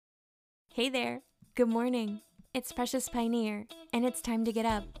Hey there. Good morning. It's Precious Pioneer, and it's time to get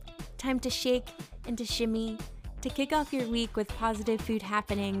up. Time to shake and to shimmy, to kick off your week with positive food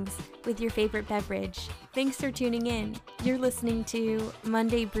happenings with your favorite beverage. Thanks for tuning in. You're listening to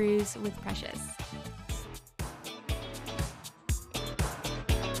Monday Brews with Precious.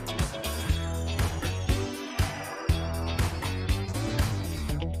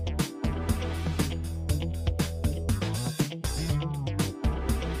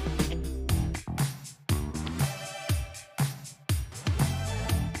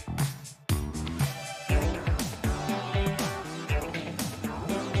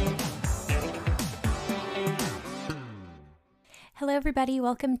 Hello, everybody.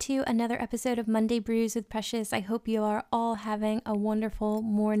 Welcome to another episode of Monday Brews with Precious. I hope you are all having a wonderful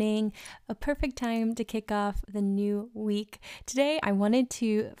morning, a perfect time to kick off the new week. Today, I wanted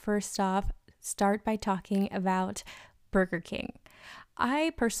to first off start by talking about Burger King.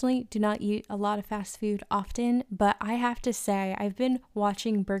 I personally do not eat a lot of fast food often, but I have to say I've been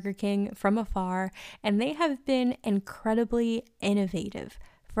watching Burger King from afar, and they have been incredibly innovative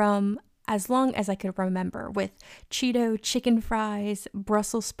from as long as I could remember, with Cheeto chicken fries,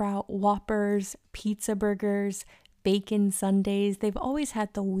 Brussels sprout Whoppers, pizza burgers, bacon sundaes. They've always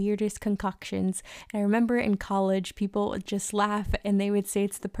had the weirdest concoctions. And I remember in college, people would just laugh and they would say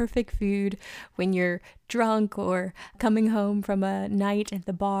it's the perfect food when you're drunk or coming home from a night at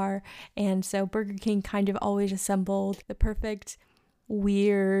the bar. And so Burger King kind of always assembled the perfect,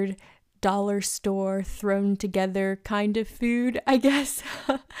 weird, dollar store thrown together kind of food, I guess.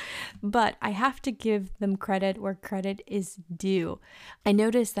 But I have to give them credit where credit is due. I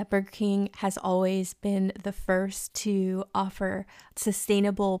noticed that Burger King has always been the first to offer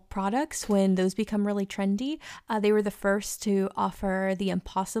sustainable products when those become really trendy. They were the first to offer the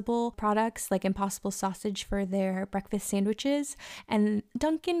Impossible products, like Impossible sausage for their breakfast sandwiches. And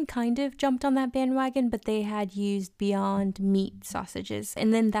Dunkin' kind of jumped on that bandwagon, but they had used Beyond Meat sausages.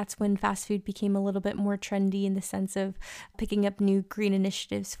 And then that's when fast food became a little bit more trendy in the sense of picking up new green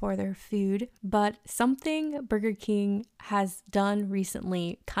initiatives for their food. But something Burger King has done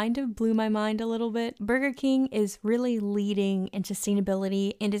recently kind of blew my mind a little bit. Burger King is really leading in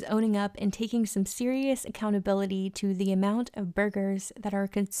sustainability and is owning up and taking some serious accountability to the amount of burgers that are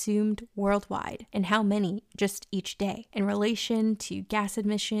consumed worldwide and how many just each day in relation to gas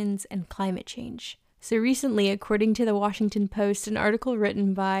emissions and climate change. So recently, according to the Washington Post, an article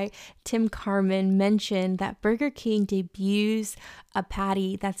written by Tim Carman mentioned that Burger King debuts a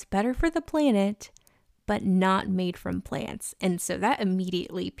patty that's better for the planet, but not made from plants. And so that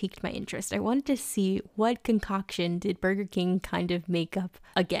immediately piqued my interest. I wanted to see what concoction did Burger King kind of make up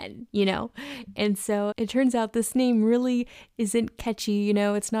again, And so it turns out this name really isn't catchy,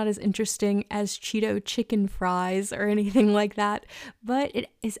 it's not as interesting as Cheeto chicken fries or anything like that, but it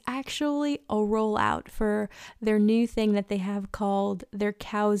is actually a rollout for their new thing that they have called their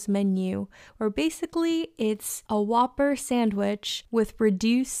Cows Menu, where basically it's a Whopper sandwich with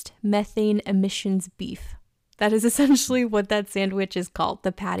reduced methane emissions beef. That is essentially what that sandwich is called.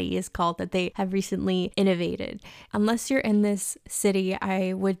 The patty is called that they have recently innovated. Unless you're in this city,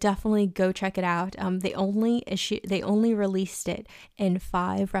 I would definitely go check it out. They only released it in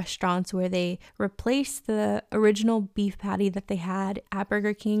 5 restaurants where they replaced the original beef patty that they had at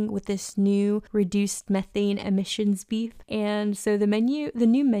Burger King with this new reduced methane emissions beef. And so the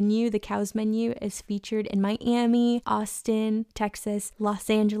new menu, the Cows Menu, is featured in Miami, Austin, Texas, Los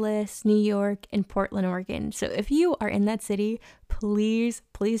Angeles, New York, and Portland, Oregon. So if you are in that city, please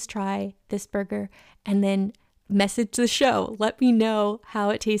try this burger and then message the show. Let me know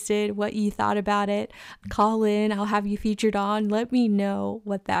how it tasted, what you thought about it. Call in, I'll have you featured on. Let me know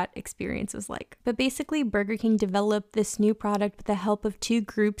what that experience was like. But basically, Burger King developed this new product with the help of 2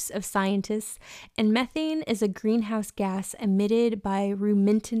 groups of scientists, and methane is a greenhouse gas emitted by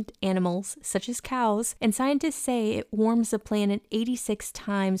ruminant animals, such as cows, and scientists say it warms the planet 86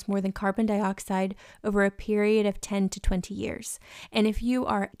 times more than carbon dioxide over a period of 10 to 20 years. And if you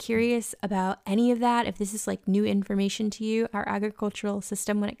are curious about any of that, if this is like new information to you, our agricultural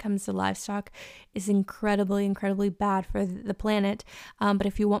system when it comes to livestock is incredibly bad for the planet. But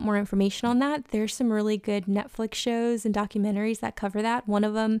if you want more information on that, there's some really good Netflix shows and documentaries that cover that. One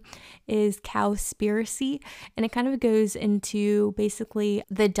of them is Cowspiracy, and it kind of goes into basically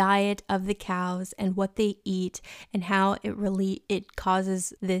the diet of the cows and what they eat and how it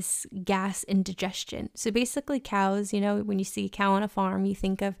causes this gas indigestion. So basically cows, when you see a cow on a farm, you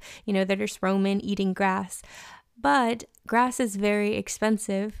think of, they're just roaming, eating grass. But grass is very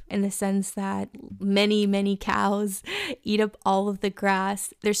expensive in the sense that many, many cows eat up all of the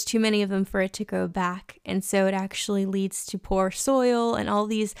grass. There's too many of them for it to grow back. And so it actually leads to poor soil and all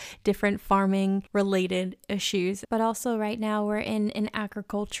these different farming related issues. But also right now we're in an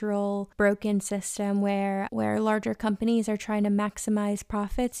agricultural broken system where larger companies are trying to maximize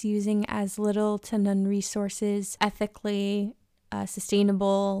profits using as little to none resources ethically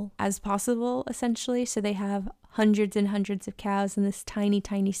sustainable as possible, essentially. So they have hundreds and hundreds of cows in this tiny,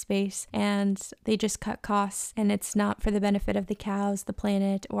 tiny space, and they just cut costs, and it's not for the benefit of the cows, the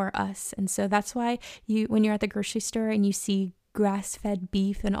planet, or us. And so that's why when you're at the grocery store and you see grass-fed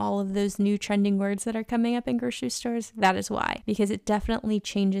beef and all of those new trending words that are coming up in grocery stores, that is why, because it definitely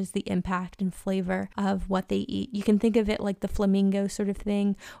changes the impact and flavor of what they eat. You can think of it like the flamingo sort of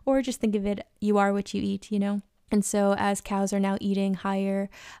thing, or just think of it, you are what you eat, you know? And so as cows are now eating higher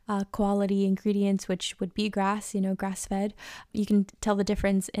quality ingredients, which would be grass, grass-fed, you can tell the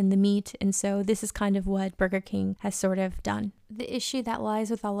difference in the meat. And so this is kind of what Burger King has sort of done. The issue that lies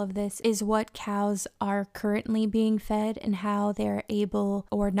with all of this is what cows are currently being fed and how they're able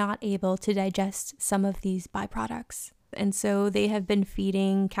or not able to digest some of these byproducts. And so they have been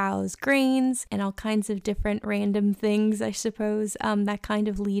feeding cows grains and all kinds of different random things, I suppose, that kind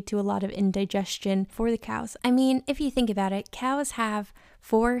of lead to a lot of indigestion for the cows. I mean, if you think about it, cows have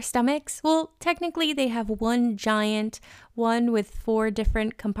 4 stomachs. Well, technically they have one giant one with 4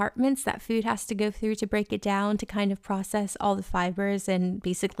 different compartments that food has to go through to break it down to kind of process all the fibers and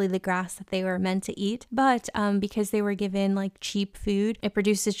basically the grass that they were meant to eat. But because they were given like cheap food, it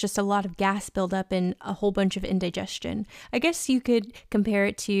produces just a lot of gas buildup and a whole bunch of indigestion. I guess you could compare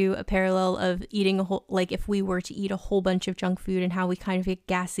it to a parallel of eating like if we were to eat a whole bunch of junk food and how we kind of get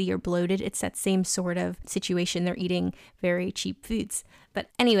gassy or bloated. It's that same sort of situation. They're eating very cheap foods. But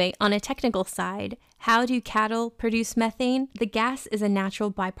anyway, on a technical side, how do cattle produce methane? The gas is a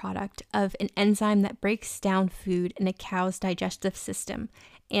natural byproduct of an enzyme that breaks down food in a cow's digestive system,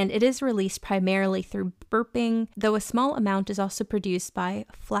 and it is released primarily through burping, though a small amount is also produced by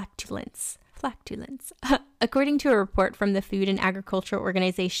flatulence. According to a report from the Food and Agriculture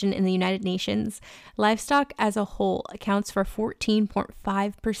Organization in the United Nations, livestock as a whole accounts for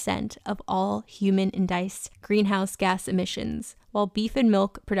 14.5% of all human-induced greenhouse gas emissions, while beef and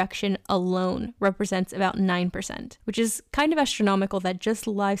milk production alone represents about 9%, which is kind of astronomical that just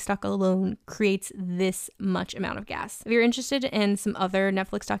livestock alone creates this much amount of gas. If you're interested in some other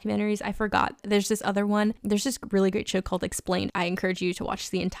Netflix documentaries, I forgot. There's this other one. There's this really great show called Explained. I encourage you to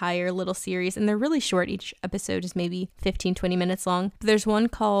watch the entire little series, and they're really short. Each episode is maybe 15-20 minutes long. But there's one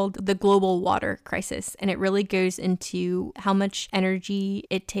called The Global Water Crisis, and it really goes into how much energy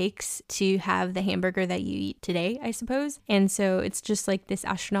it takes to have the hamburger that you eat today, I suppose. And so it's just like this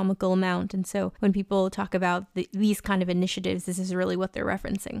astronomical amount. And so when people talk about these kind of initiatives, this is really what they're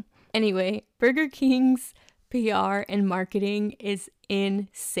referencing. Anyway, Burger King's PR and marketing is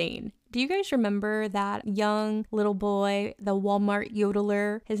insane. Do you guys remember that young little boy, the Walmart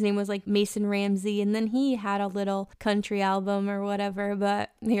yodeler? His name was like Mason Ramsey, and then he had a little country album or whatever. But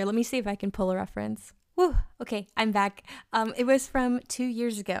here, let me see if I can pull a reference. Woo, okay, I'm back. It was from 2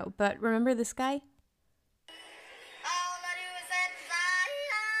 years ago, but remember this guy?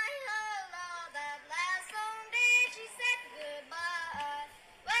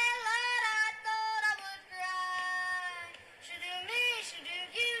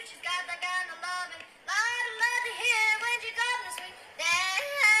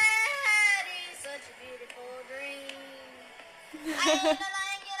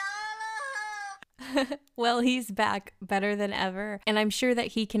 Well, he's back better than ever, and I'm sure that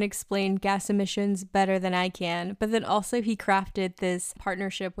he can explain gas emissions better than I can, but then also he crafted this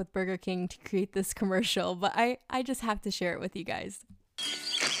partnership with Burger King to create this commercial, but I just have to share it with you guys.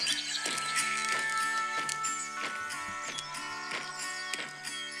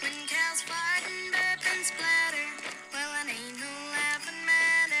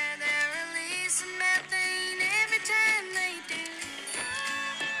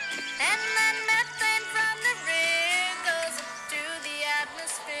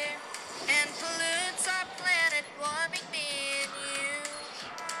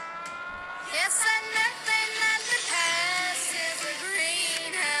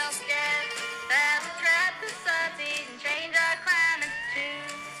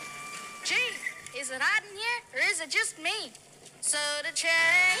 Is it hot in here, or is it just me? So to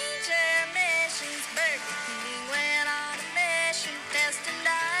change their emissions, Burger King went on a mission, testing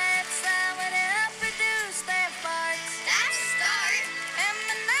diets that would help reduce their farts. That's a start.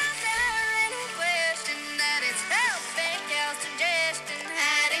 And now they're in question that it's helping cows' digestion,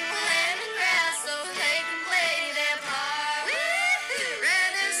 adding lemongrass so they can play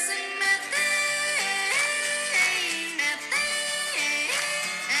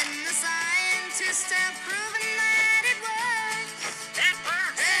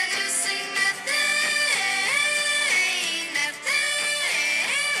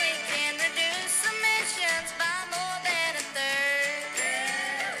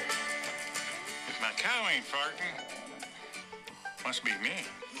must be me.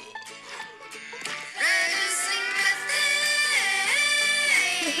 Reducing methane,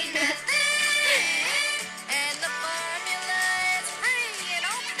 and the formula is free and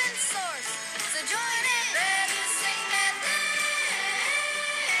open source. So join it. Reducing methane,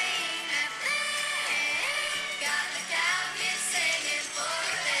 got the cow kids singing for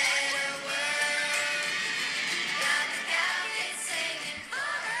a better world. Got the cow kids singing for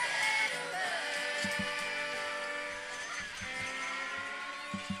a better world.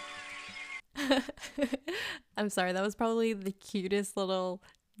 I'm sorry, that was probably the cutest little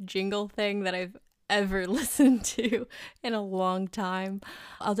jingle thing that I've ever listened to in a long time.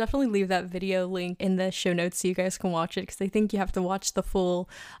 I'll definitely leave that video link in the show notes so you guys can watch it, because I think you have to watch the full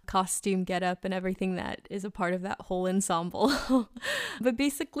costume getup and everything that is a part of that whole ensemble. But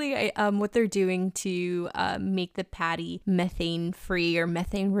basically, what they're doing to make the patty methane free or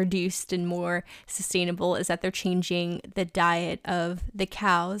methane reduced and more sustainable is that they're changing the diet of the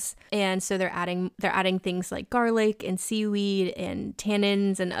cows, and so they're adding things like garlic and seaweed and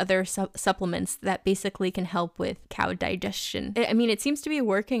tannins and other supplements that basically can help with cow digestion. I mean, it seems to be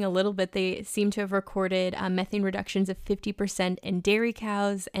working a little bit. They seem to have recorded methane reductions of 50% in dairy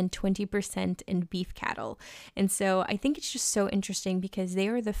cows and 20% in beef cattle. And so I think it's just so interesting because they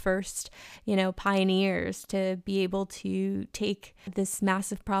were the first, pioneers to be able to take this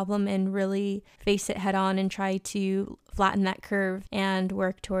massive problem and really face it head on and try to flatten that curve and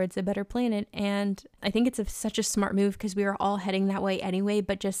work towards a better planet. And I think it's such a smart move because we are all heading that way anyway,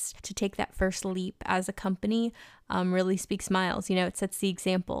 but just to take that first leap as a company really speaks miles. It sets the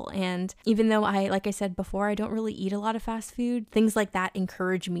example. And even though like I said before, I don't really eat a lot of fast food, things like that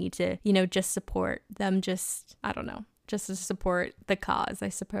encourage me to, just support them, just to support the cause, I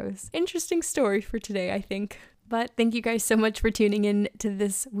suppose. Interesting story for today, I think. But thank you guys so much for tuning in to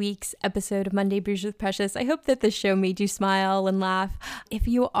this week's episode of Monday Brews with Precious. I hope that this show made you smile and laugh. If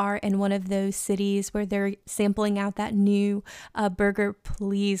you are in one of those cities where they're sampling out that new burger,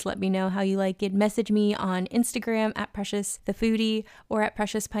 please let me know how you like it. Message me on Instagram at Precious the Foodie or at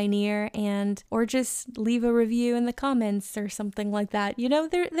Precious Pioneer, or just leave a review in the comments or something like that.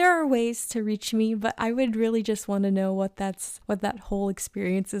 There are ways to reach me, but I would really just want to know what that whole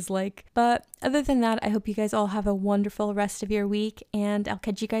experience is like. But other than that, I hope you guys all have a wonderful rest of your week, and I'll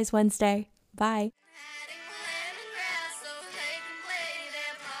catch you guys Wednesday. Bye.